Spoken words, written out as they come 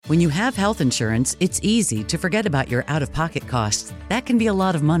When you have health insurance, it's easy to forget about your out-of-pocket costs. That can be a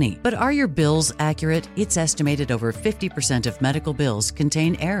lot of money. But are your bills accurate? It's estimated over 50% of medical bills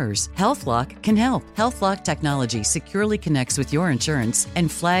contain errors. HealthLock can help. HealthLock technology securely connects with your insurance and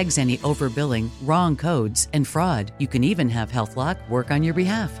flags any overbilling, wrong codes, and fraud. You can even have HealthLock work on your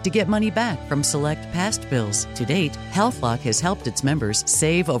behalf to get money back from select past bills. To date, HealthLock has helped its members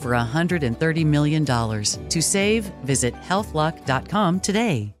save over $130 million. To save, visit healthlock.com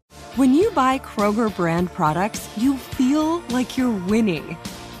today. When you buy Kroger brand products, you feel like you're winning.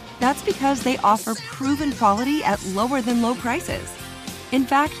 That's because they offer proven quality at lower than low prices. In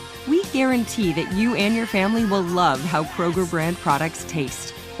fact, we guarantee that you and your family will love how Kroger brand products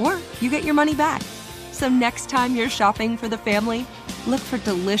taste, or you get your money back. So next time you're shopping for the family, look for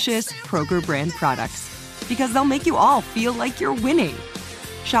delicious Kroger brand products, because they'll make you all feel like you're winning.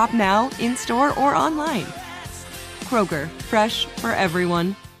 Shop now, in-store, or online. Kroger, fresh for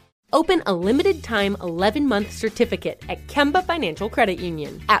everyone. Open a limited-time 11-month certificate at Kemba Financial Credit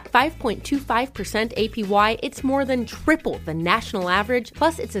Union. At 5.25% APY, it's more than triple the national average,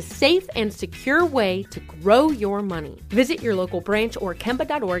 plus it's a safe and secure way to grow your money. Visit your local branch or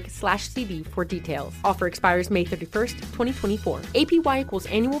kemba.org/cb for details. Offer expires May 31st, 2024. APY equals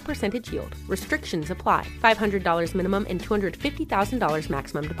annual percentage yield. Restrictions apply. $500 minimum and $250,000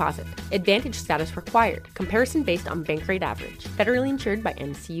 maximum deposit. Advantage status required. Comparison based on bank rate average. Federally insured by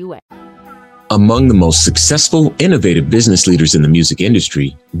NCUA. Among the most successful, innovative business leaders in the music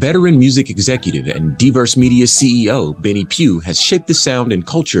industry, veteran music executive and Diverse Media CEO Benny Pugh has shaped the sound and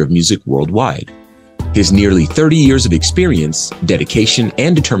culture of music worldwide. His nearly 30 years of experience, dedication,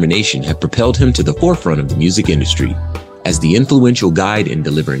 and determination have propelled him to the forefront of the music industry. As the influential guide in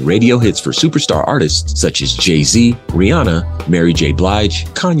delivering radio hits for superstar artists such as Jay-Z, Rihanna, Mary J. Blige,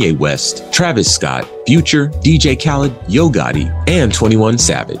 Kanye West, Travis Scott, Future, DJ Khaled, Yo Gotti, and 21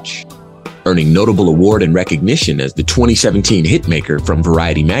 Savage. Earning notable award and recognition as the 2017 Hitmaker from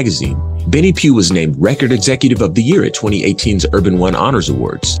Variety magazine, Benny Pugh was named Record Executive of the Year at 2018's Urban One Honors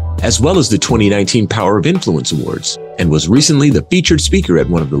Awards, as well as the 2019 Power of Influence Awards, and was recently the featured speaker at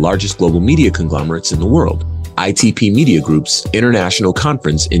one of the largest global media conglomerates in the world, ITP Media Group's International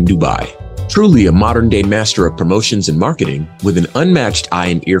Conference in Dubai. Truly a modern-day master of promotions and marketing, with an unmatched eye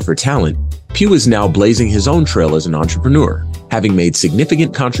and ear for talent, Pugh is now blazing his own trail as an entrepreneur, having made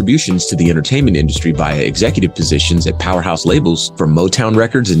significant contributions to the entertainment industry via executive positions at powerhouse labels from Motown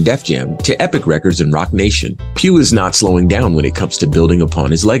Records and Def Jam to Epic Records and Roc Nation. Pugh is not slowing down when it comes to building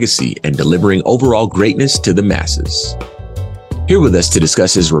upon his legacy and delivering overall greatness to the masses. Here with us to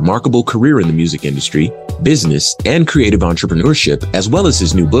discuss his remarkable career in the music industry, business, and creative entrepreneurship, as well as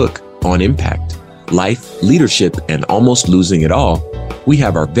his new book, On Impact, Life, Leadership, and Almost Losing It All, we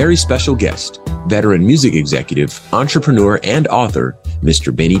have our very special guest, veteran music executive, entrepreneur, and author,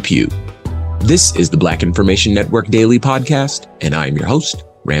 Mr. Benny Pugh. This is the Black Information Network Daily Podcast, and I am your host,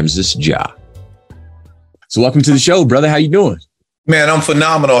 Ramses Ja. So welcome to the show, brother. How you doing? Man, I'm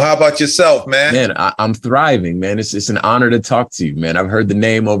phenomenal. How about yourself, man? Man, I'm thriving, man. It's an honor to talk to you, man. I've heard the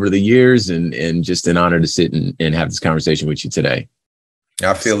name over the years and just an honor to sit and have this conversation with you today.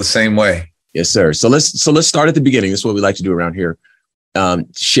 I feel the same way. Yes, sir. So let's start at the beginning. This is what we like to do around here.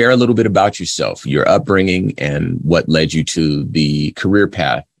 Share a little bit about yourself, your upbringing, and what led you to the career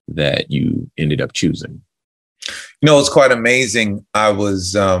path that you ended up choosing. You know, it's quite amazing. I'm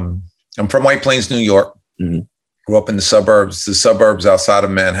from White Plains, New York. Mm-hmm. Grew up in the suburbs outside of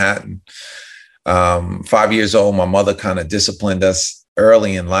Manhattan. 5 years old, my mother kind of disciplined us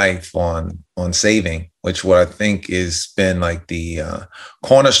early in life on saving, which what I think has been like the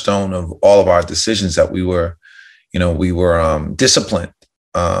cornerstone of all of our decisions, that we were disciplined.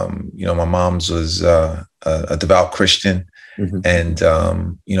 My mom's was a devout Christian, mm-hmm. and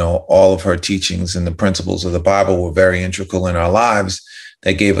all of her teachings and the principles of the Bible were very integral in our lives.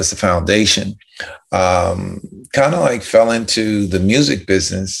 That gave us the foundation. Kind of like fell into the music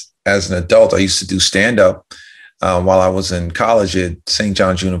business as an adult. I used to do stand-up while I was in college at St.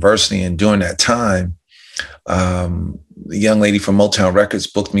 John's University. And during that time, the young lady from Motown Records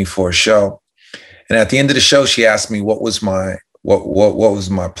booked me for a show. And at the end of the show, she asked me what was my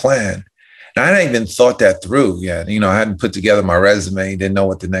plan. And I hadn't even thought that through yet. I hadn't put together my resume, didn't know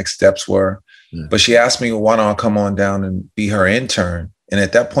what the next steps were. Yeah. But she asked me, why don't I come on down and be her intern? And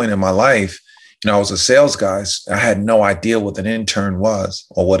at that point in my life, I was a sales guy. I had no idea what an intern was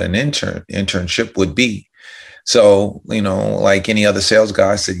or what an internship would be. So, like any other sales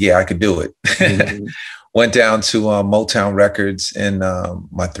guy, I said, yeah, I could do it. Mm-hmm. Went down to Motown Records in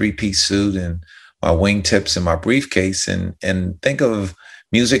my three-piece suit and my wingtips and my briefcase, and think of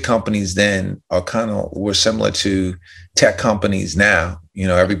music companies then were similar to tech companies now. You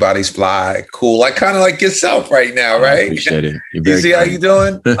know, everybody's fly, cool, like kind of like yourself right now, right? I appreciate it. You see how you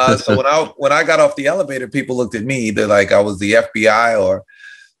doing? So when I got off the elevator, people looked at me either like I was the FBI or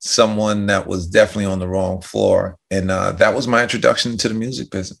someone that was definitely on the wrong floor. And that was my introduction to the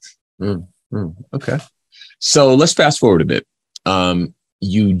music business. Okay. So let's fast forward a bit.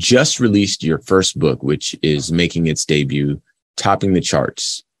 You just released your first book, which is making its debut, topping the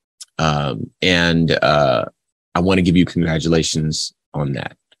charts. And I want to give you congratulations on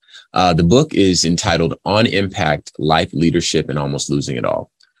that. The book is entitled On Impact, Life, Leadership, and Almost Losing It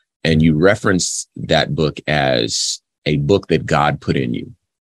All. And you referenced that book as a book that God put in you.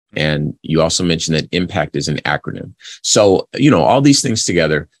 And you also mentioned that impact is an acronym. So, you know, all these things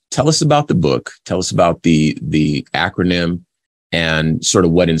together, tell us about the book, tell us about the acronym and sort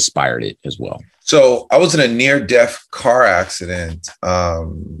of what inspired it as well. So I was in a near-death car accident,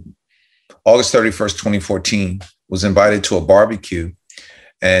 August 31st, 2014, was invited to a barbecue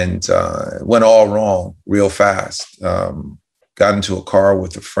and went all wrong real fast. Got into a car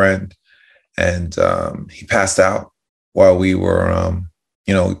with a friend and he passed out while we were,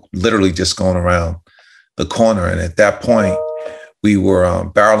 literally just going around the corner. And at that point, we were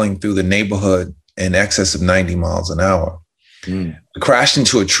barreling through the neighborhood in excess of 90 miles an hour. We crashed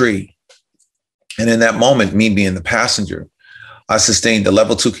into a tree. And in that moment, me being the passenger, I sustained a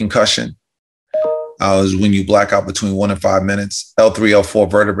level 2 concussion. I was when you black out between 1 and 5 minutes, L3,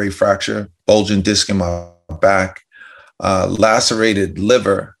 L4 vertebrae fracture, bulging disc in my back, lacerated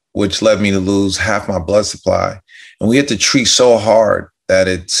liver, which led me to lose half my blood supply. And we hit the tree so hard that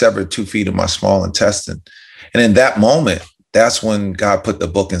it severed 2 feet of my small intestine. And in that moment, that's when God put the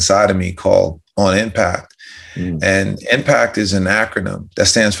book inside of me called On Impact. And impact is an acronym that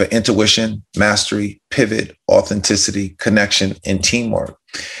stands for intuition, mastery, pivot, authenticity, connection, and teamwork.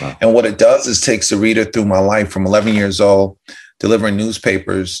 Wow. And what it does is takes the reader through my life from 11 years old, delivering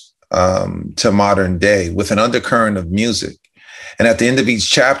newspapers to modern day with an undercurrent of music. And at the end of each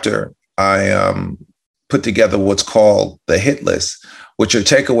chapter, I put together what's called the hit list, which are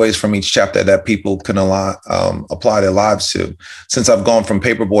takeaways from each chapter that people can apply their lives to. Since I've gone from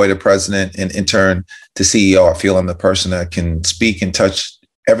paperboy to president and intern to CEO, I feel I'm the person that can speak and touch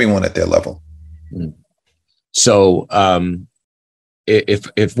everyone at their level. So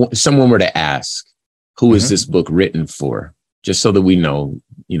if someone were to ask, who is this book written for? Just so that we know,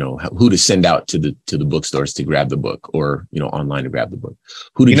 who to send out to the bookstores to grab the book or, online to grab the book.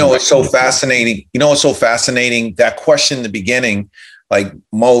 It's so fascinating. It's so fascinating. That question in the beginning, like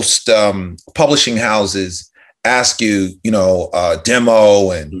most publishing houses ask you,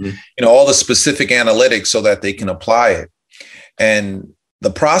 demo and, all the specific analytics so that they can apply it. And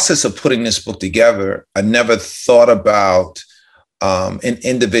the process of putting this book together, I never thought about an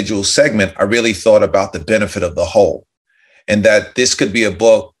individual segment. I really thought about the benefit of the whole. And that this could be a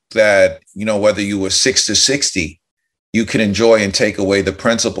book that, whether you were 6 to 60, you can enjoy and take away the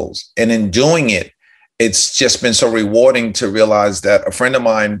principles. And in doing it, it's just been so rewarding to realize that a friend of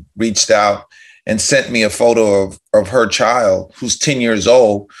mine reached out and sent me a photo of her child who's 10 years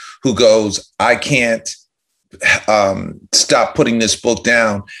old, who goes, I can't stop putting this book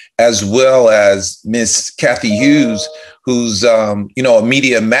down, as well as Miss Kathy Hughes, who's, a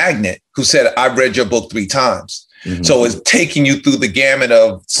media magnet, who said, I've read your book 3 times. So it's taking you through the gamut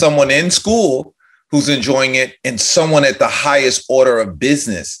of someone in school who's enjoying it and someone at the highest order of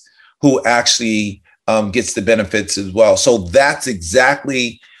business who actually gets the benefits as well. So that's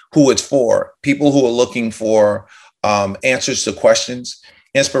exactly who it's for. People who are looking for answers to questions,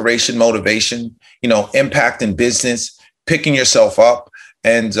 inspiration, motivation, impact in business, picking yourself up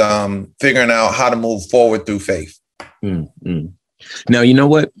and figuring out how to move forward through faith. Now, you know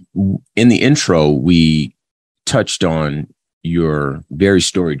what? In the intro, we touched on your very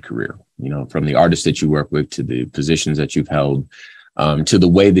storied career, from the artists that you work with to the positions that you've held, to the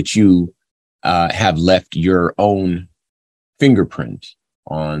way that you have left your own fingerprint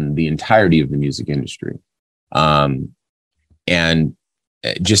on the entirety of the music industry, and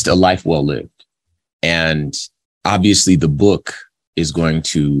just a life well lived. And obviously the book is going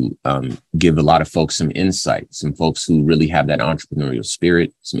to give a lot of folks some insight, some folks who really have that entrepreneurial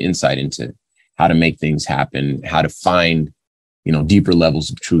spirit, some insight into how to make things happen, how to find, deeper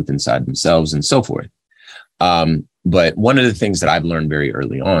levels of truth inside themselves and so forth. But one of the things that I've learned very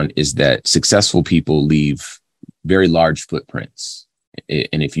early on is that successful people leave very large footprints.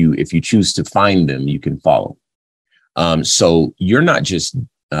 And if you choose to find them, you can follow. So you're not just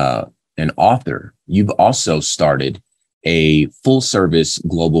an author. You've also started a full service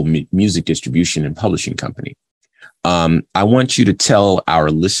global music distribution and publishing company. I want you to tell our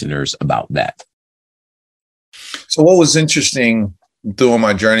listeners about that. So what was interesting during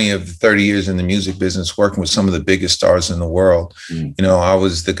my journey of 30 years in the music business, working with some of the biggest stars in the world, I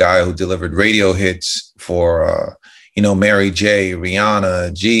was the guy who delivered radio hits for, Mary J,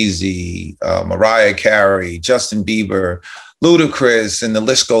 Rihanna, Jeezy, Mariah Carey, Justin Bieber, Ludacris, and the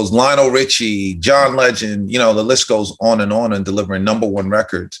list goes, Lionel Richie, John Legend, the list goes on and delivering #1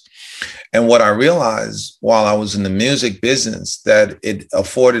 records. And what I realized while I was in the music business, that it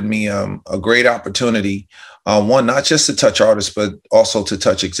afforded me a great opportunity, one, not just to touch artists, but also to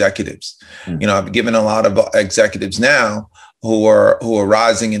touch executives. I've given a lot of executives now who are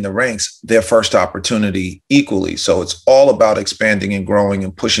rising in the ranks their first opportunity equally. So it's all about expanding and growing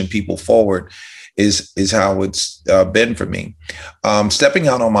and pushing people forward is how it's been for me. Stepping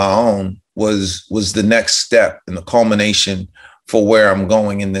out on my own was the next step and the culmination for where I'm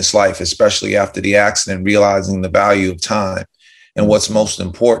going in this life, especially after the accident, realizing the value of time and what's most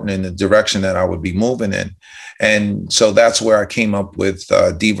important in the direction that I would be moving in. And so that's where I came up with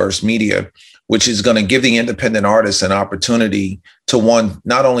Diverse Media, which is going to give the independent artists an opportunity to, one,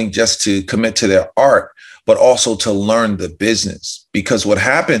 not only just to commit to their art, but also to learn the business. Because what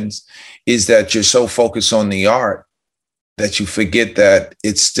happens is that you're so focused on the art that you forget that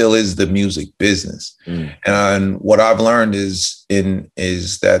it still is the music business. And what I've learned is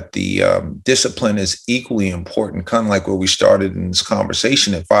that the discipline is equally important, kind of like where we started in this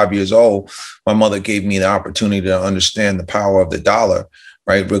conversation. At 5 years old, my mother gave me the opportunity to understand the power of the dollar,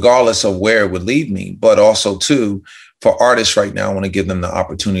 right? Regardless of where it would lead me, but also too, for artists right now, I want to give them the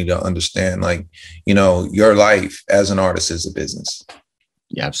opportunity to understand, your life as an artist is a business.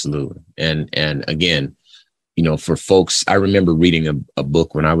 Yeah, absolutely. And again, for folks, I remember reading a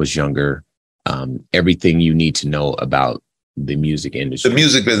book when I was younger, Everything You Need to Know About the Music Industry. The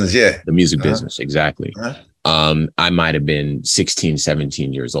music business, yeah. The music business, exactly. I might have been 16,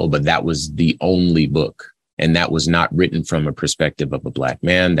 17 years old, but that was the only book. And that was not written from a perspective of a Black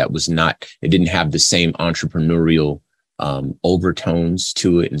man. It didn't have the same entrepreneurial overtones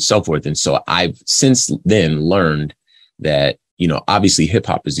to it and so forth. And so I've since then learned that, obviously hip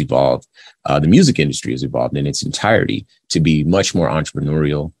hop has evolved. The music industry has evolved in its entirety to be much more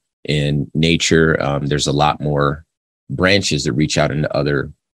entrepreneurial in nature. There's a lot more branches that reach out into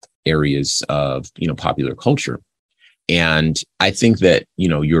other areas of, popular culture. And I think that,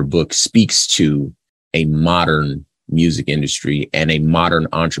 your book speaks to a modern music industry and a modern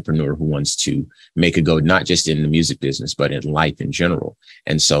entrepreneur who wants to make a go, not just in the music business, but in life in general.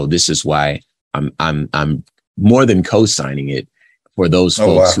 And so this is why I'm more than co-signing it for those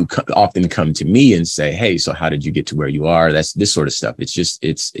folks who often come to me and say, hey, so how did you get to where you are? That's this sort of stuff. It's just,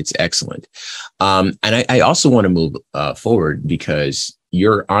 it's excellent. And I also want to move forward because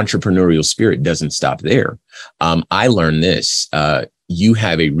your entrepreneurial spirit doesn't stop there. I learned this. You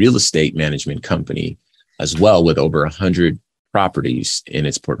have a real estate management company as well with over 100 properties in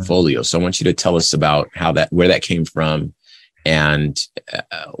its portfolio. So I want you to tell us about where that came from and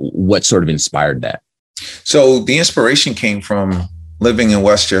what sort of inspired that. So the inspiration came from living in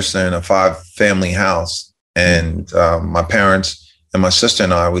Westchester in a 5-family house. And my parents and my sister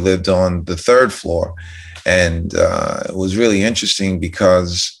and I, we lived on the 3rd floor. And it was really interesting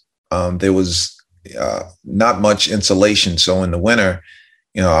because there was not much insulation. So in the winter,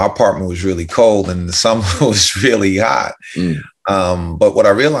 our apartment was really cold and the summer was really hot. But what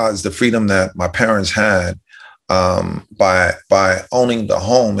I realized, the freedom that my parents had by owning the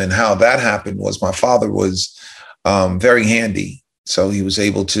home, and how that happened was my father was very handy. So he was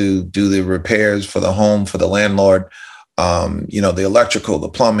able to do the repairs for the home, for the landlord, the electrical, the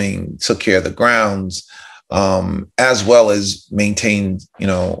plumbing, took care of the grounds, as well as maintained,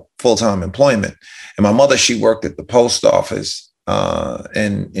 full-time employment. And my mother, she worked at the post office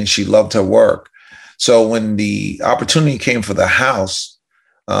and she loved her work. So when the opportunity came for the house,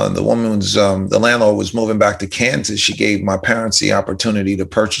 the landlord was moving back to Kansas. She gave my parents the opportunity to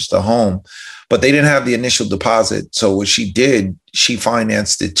purchase the home, but they didn't have the initial deposit. So what she did, she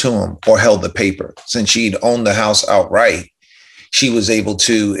financed it to them or held the paper. Since she'd owned the house outright, she was able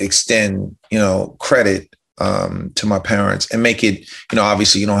to extend, credit to my parents and make it,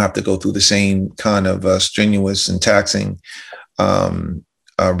 obviously you don't have to go through the same kind of strenuous and taxing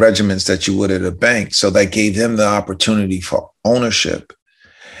regiments that you would at a bank. So that gave them the opportunity for ownership.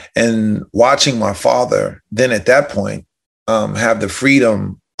 And watching my father then at that point have the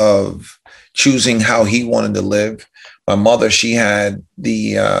freedom of choosing how he wanted to live. My mother, she had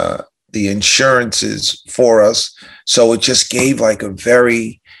the insurances for us. So it just gave like a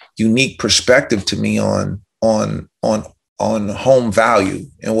very unique perspective to me on home value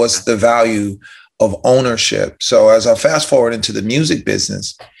and what's the value of ownership. So as I fast forward into the music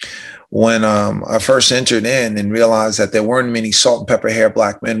business, when I first entered in and realized that there weren't many salt and pepper hair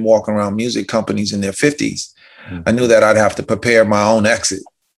Black men walking around music companies in their 50s, I knew that I'd have to prepare my own exit.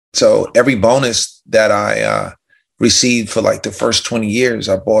 So every bonus that I received for like the first 20 years,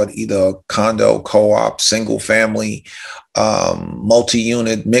 I bought either a condo, co-op, single family,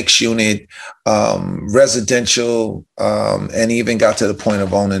 multi-unit, mixed unit, residential, and even got to the point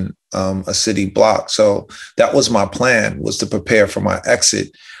of owning a city block. So that was my plan, was to prepare for my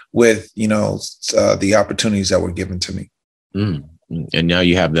exit with, the opportunities that were given to me. And now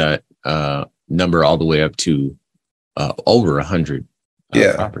you have that number all the way up to over 100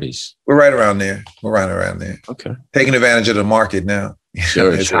 properties. We're right around there. Okay. Taking advantage of the market now.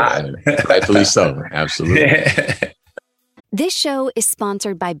 Sure. Rightfully so. Absolutely. This show is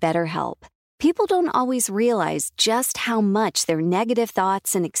sponsored by BetterHelp. People don't always realize just how much their negative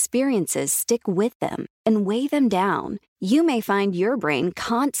thoughts and experiences stick with them and weigh them down. You may find your brain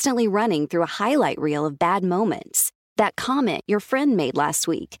constantly running through a highlight reel of bad moments. That comment your friend made last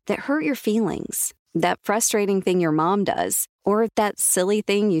week that hurt your feelings. That frustrating thing your mom does. Or that silly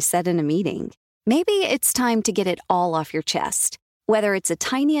thing you said in a meeting. Maybe it's time to get it all off your chest. Whether it's a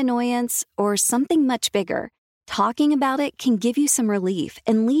tiny annoyance or something much bigger, talking about it can give you some relief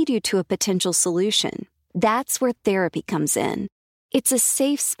and lead you to a potential solution. That's where therapy comes in. It's a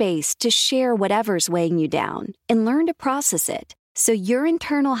safe space to share whatever's weighing you down and learn to process it so your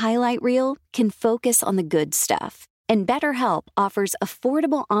internal highlight reel can focus on the good stuff. And BetterHelp offers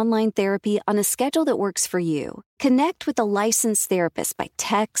affordable online therapy on a schedule that works for you. Connect with a licensed therapist by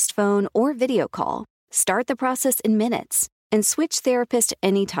text, phone, or video call. Start the process in minutes and switch therapist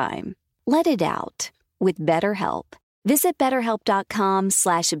anytime. Let it out with BetterHelp. Visit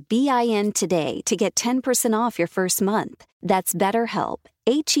BetterHelp.com/BIN today to get 10% off your first month. That's BetterHelp,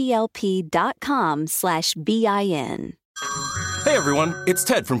 HELP.com/BIN. Hey everyone, it's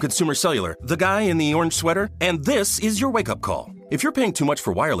Ted from Consumer Cellular, the guy in the orange sweater, and this is your wake-up call. If you're paying too much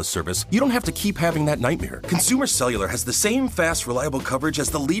for wireless service, you don't have to keep having that nightmare. Consumer Cellular has the same fast, reliable coverage as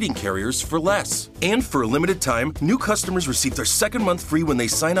the leading carriers for less. And for a limited time, new customers receive their second month free when they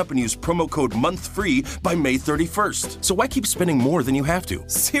sign up and use promo code MONTHFREE by May 31st. So why keep spending more than you have to?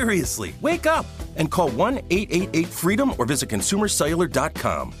 Seriously, wake up and call 1-888-FREEDOM or visit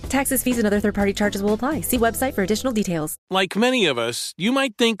consumercellular.com. Taxes, fees, and other third-party charges will apply. See website for additional details. Like many of us, you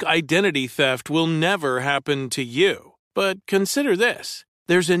might think identity theft will never happen to you. But consider this.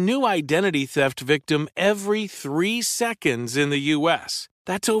 There's a new identity theft victim every 3 seconds in the U.S.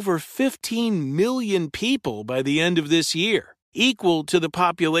 That's over 15 million people by the end of this year, equal to the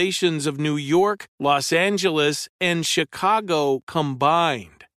populations of New York, Los Angeles, and Chicago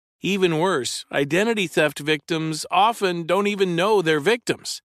combined. Even worse, identity theft victims often don't even know they're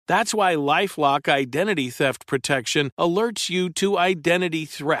victims. That's why LifeLock Identity Theft Protection alerts you to identity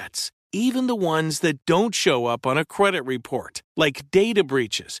threats, even the ones that don't show up on a credit report, like data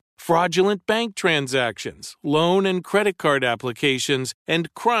breaches, fraudulent bank transactions, loan and credit card applications,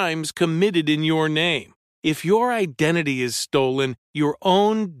 and crimes committed in your name. If your identity is stolen, your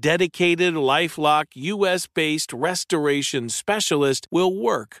own dedicated LifeLock U.S.-based restoration specialist will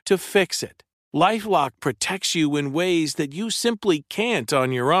work to fix it. LifeLock protects you in ways that you simply can't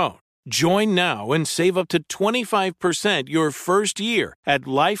on your own. Join now and save up to 25% your first year at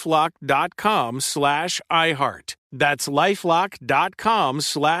LifeLock.com/iHeart. That's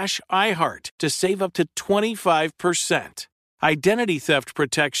LifeLock.com/iHeart to save up to 25%. Identity theft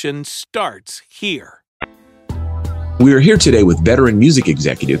protection starts here. We are here today with veteran music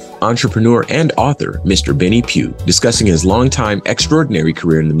executive, entrepreneur, and author, Mr. Benny Pugh, discussing his longtime extraordinary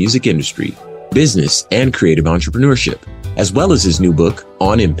career in the music industry, business, and creative entrepreneurship, as well as his new book,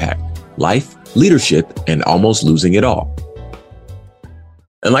 On Impact: Life, Leadership, and Almost Losing It All.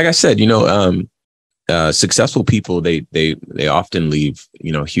 And like I said, successful people, they often leave,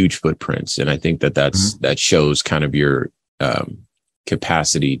 huge footprints. And I think that shows kind of your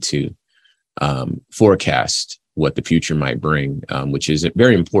capacity to forecast what the future might bring, which is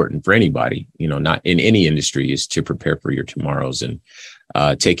very important for anybody, not in any industry, is to prepare for your tomorrows and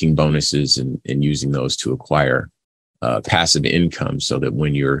taking bonuses and using those to acquire passive income so that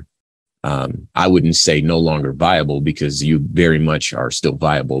when you're, I wouldn't say no longer viable, because you very much are still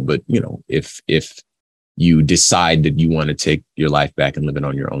viable. But, if you decide that you want to take your life back and live it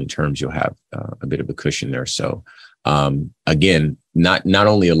on your own terms, you'll have a bit of a cushion there. So again, not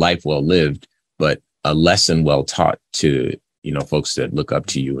only a life well lived, but a lesson well taught to, folks that look up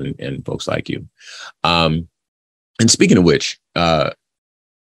to you and folks like you. And speaking of which, I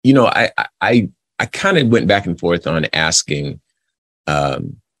kind of went back and forth on asking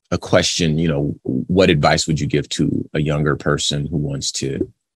a question, what advice would you give to a younger person who wants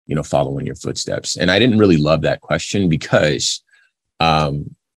to, follow in your footsteps? And I didn't really love that question because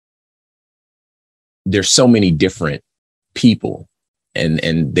there's so many different people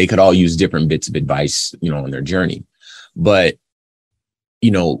and they could all use different bits of advice, on their journey. But,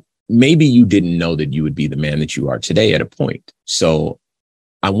 maybe you didn't know that you would be the man that you are today at a point. So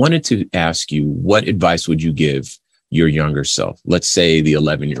I wanted to ask you, what advice would you give your younger self? Let's say the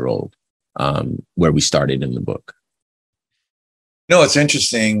 11-year-old, where we started in the book. It's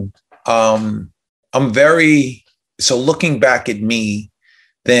interesting. So looking back at me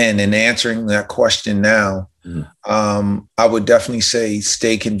then and answering that question now, I would definitely say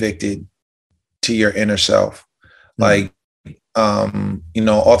stay convicted to your inner self.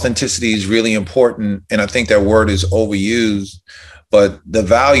 Authenticity is really important. And I think that word is overused, but the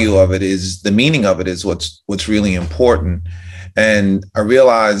value of it is, the meaning of it is what's really important. And I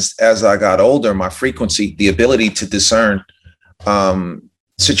realized as I got older, my frequency, the ability to discern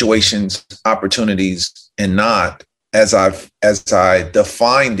situations, opportunities, and not, as I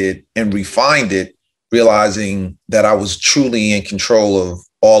defined it and refined it, realizing that I was truly in control of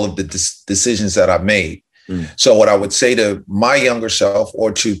all of the decisions that I've made. So what I would say to my younger self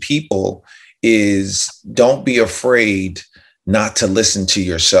or to people is, don't be afraid not to listen to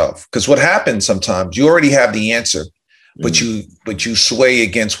yourself. Because what happens sometimes, you already have the answer, but you sway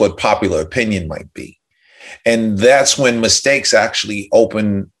against what popular opinion might be. And that's when mistakes actually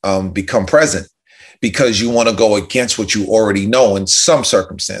become present, because you want to go against what you already know in some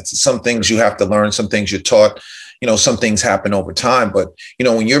circumstances. Some things you have to learn, some things you're taught, some things happen over time. But,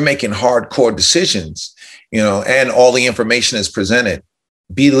 when you're making hardcore decisions, and all the information is presented,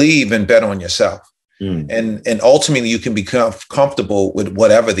 believe and bet on yourself. And ultimately you can become comfortable with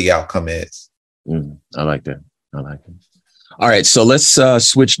whatever the outcome is. I like that. All right. So let's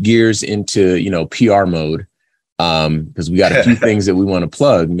switch gears into, PR mode, because we got a few things that we want to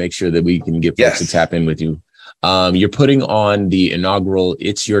plug, make sure that we can get folks to tap in with you. You're putting on the inaugural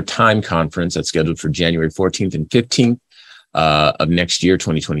It's Your Time conference that's scheduled for January 14th and 15th of next year,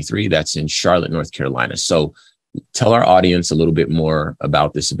 2023. That's in Charlotte, North Carolina. So tell our audience a little bit more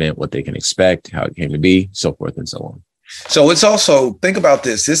about this event, what they can expect, how it came to be, so forth and so on. So it's also, think about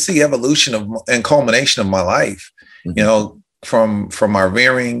this. This is the evolution and culmination of my life, from my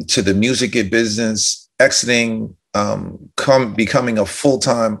rearing to the music business, exiting, becoming a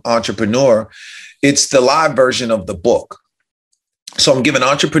full-time entrepreneur. It's the live version of the book. So I'm giving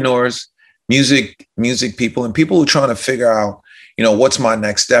entrepreneurs, music people, and people who are trying to figure out, what's my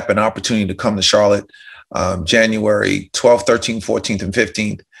next step, an opportunity to come to Charlotte, January 12th, 13th, 14th, and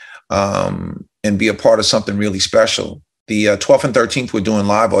 15th, and be a part of something really special. The 12th and 13th, we're doing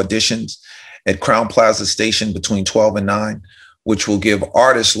live auditions at Crown Plaza Station between 12 and 9, which will give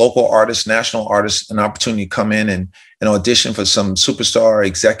artists, local artists, national artists, an opportunity to come in and audition for some superstar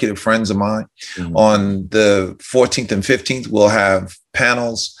executive friends of mine. On the 14th and 15th, we'll have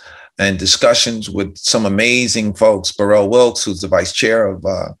panels and discussions with some amazing folks. Burrell Wilkes, who's the vice chair of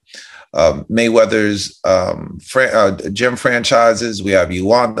Mayweather's gym franchises. We have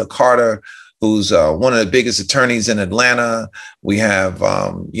Yolanda Carter, who's one of the biggest attorneys in Atlanta. We have,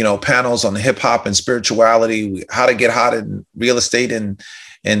 panels on hip hop and spirituality, how to get hot in real estate in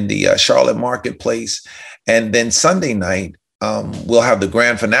the Charlotte marketplace. And then Sunday night, we'll have the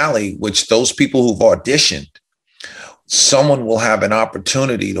grand finale, which those people who've auditioned, someone will have an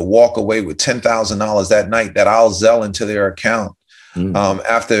opportunity to walk away with $10,000 that night that I'll Zelle into their account.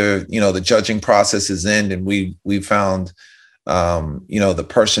 After, the judging process is end and we found, the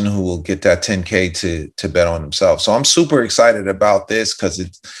person who will get that 10K to bet on themselves. So I'm super excited about this because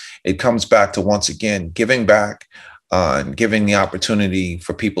it comes back to, once again, giving back and giving the opportunity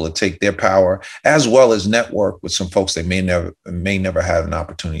for people to take their power, as well as network with some folks they may never have an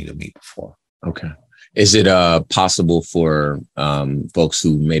opportunity to meet before. Okay. Is it possible for folks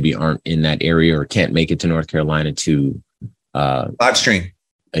who maybe aren't in that area or can't make it to North Carolina to live stream?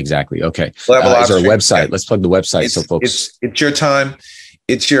 Exactly. Okay. Is there a website? Let's plug the website so folks. It's your time.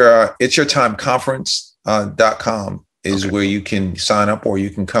 It's your time conference.com is where you can sign up, or you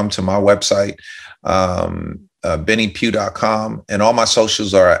can come to my website, BennyPugh.com, and all my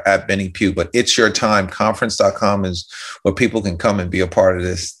socials are at Benny Pugh. But it's your time conference.com is where people can come and be a part of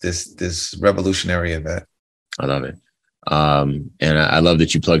this revolutionary event. I love it. And I love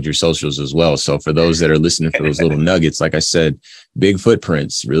that you plugged your socials as well. So for those that are listening for those little nuggets, like I said, big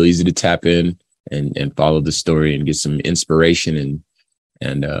footprints, really easy to tap in and follow the story and get some inspiration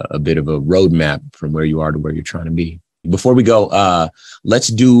and a bit of a roadmap from where you are to where you're trying to be. Before we go, let's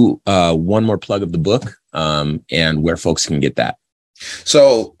do one more plug of the book and where folks can get that.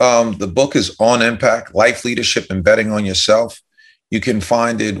 So the book is On Impact, Life Leadership and Betting on Yourself. You can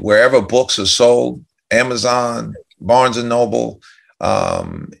find it wherever books are sold, Amazon, Barnes & Noble,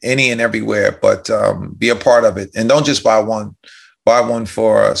 any and everywhere, but be a part of it. And don't just buy one. Buy one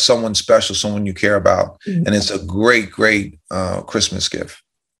for someone special, someone you care about. Mm-hmm. And it's a great, great Christmas gift.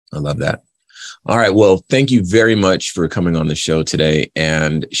 I love that. All right. Well, thank you very much for coming on the show today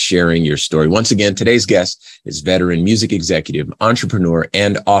and sharing your story. Once again, today's guest is veteran music executive, entrepreneur,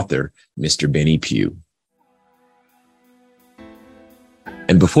 and author, Mr. Benny Pugh.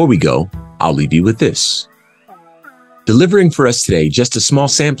 And before we go, I'll leave you with this. Delivering for us today just a small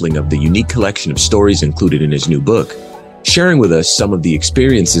sampling of the unique collection of stories included in his new book, sharing with us some of the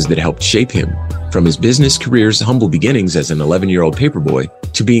experiences that helped shape him, from his business career's humble beginnings as an 11-year-old paperboy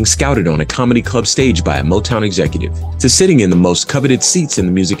to being scouted on a comedy club stage by a Motown executive, to sitting in the most coveted seats in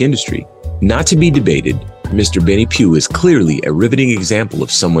the music industry. Not to be debated, Mr. Benny Pugh is clearly a riveting example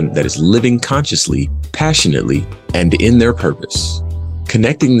of someone that is living consciously, passionately, and in their purpose.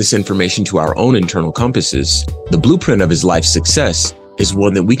 Connecting this information to our own internal compasses, the blueprint of his life's success is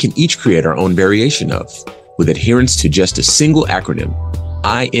one that we can each create our own variation of, with adherence to just a single acronym,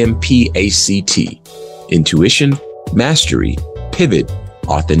 IMPACT: intuition, mastery, pivot,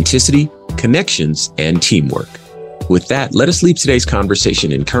 authenticity, connections, and teamwork. With that, let us leave today's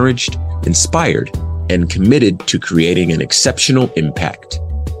conversation encouraged, inspired, and committed to creating an exceptional impact.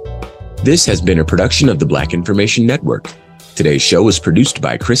 This has been a production of the Black Information Network. Today's show was produced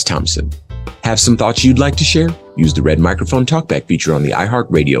by Chris Thompson. Have some thoughts you'd like to share? Use the red microphone talkback feature on the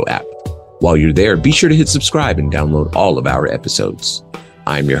iHeartRadio app. While you're there, be sure to hit subscribe and download all of our episodes.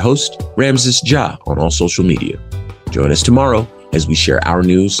 I'm your host, Ramses Ja, on all social media. Join us tomorrow as we share our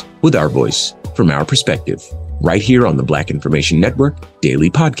news with our voice from our perspective, right here on the Black Information Network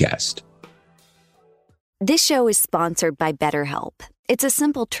Daily Podcast. This show is sponsored by BetterHelp. It's a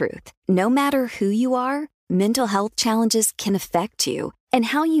simple truth. No matter who you are, mental health challenges can affect you, and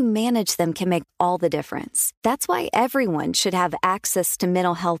how you manage them can make all the difference. That's why everyone should have access to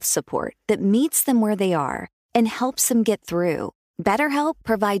mental health support that meets them where they are and helps them get through. BetterHelp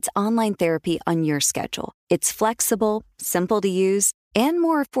provides online therapy on your schedule. It's flexible, simple to use, and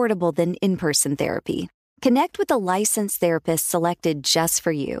more affordable than in-person therapy. Connect with a licensed therapist selected just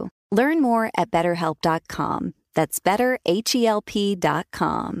for you. Learn more at BetterHelp.com. That's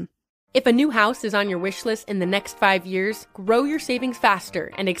BetterHelp.com. If a new house is on your wish list in the next 5 years, grow your savings faster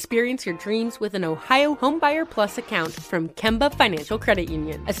and experience your dreams with an Ohio Homebuyer Plus account from Kemba Financial Credit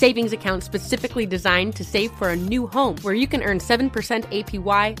Union. A savings account specifically designed to save for a new home, where you can earn 7%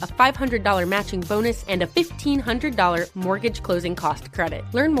 APY, a $500 matching bonus, and a $1,500 mortgage closing cost credit.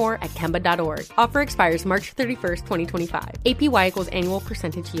 Learn more at Kemba.org. Offer expires March 31st, 2025. APY equals annual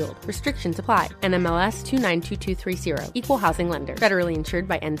percentage yield. Restrictions apply. NMLS 292230. Equal housing lender. Federally insured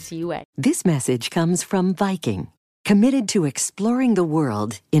by NCUA. This message comes from Viking, committed to exploring the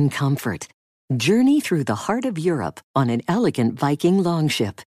world in comfort. Journey through the heart of Europe on an elegant Viking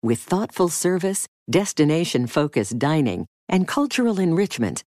longship with thoughtful service, destination-focused dining, and cultural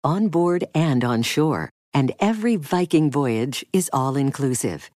enrichment on board and on shore. And every Viking voyage is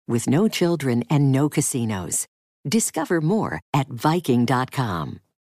all-inclusive, with no children and no casinos. Discover more at Viking.com.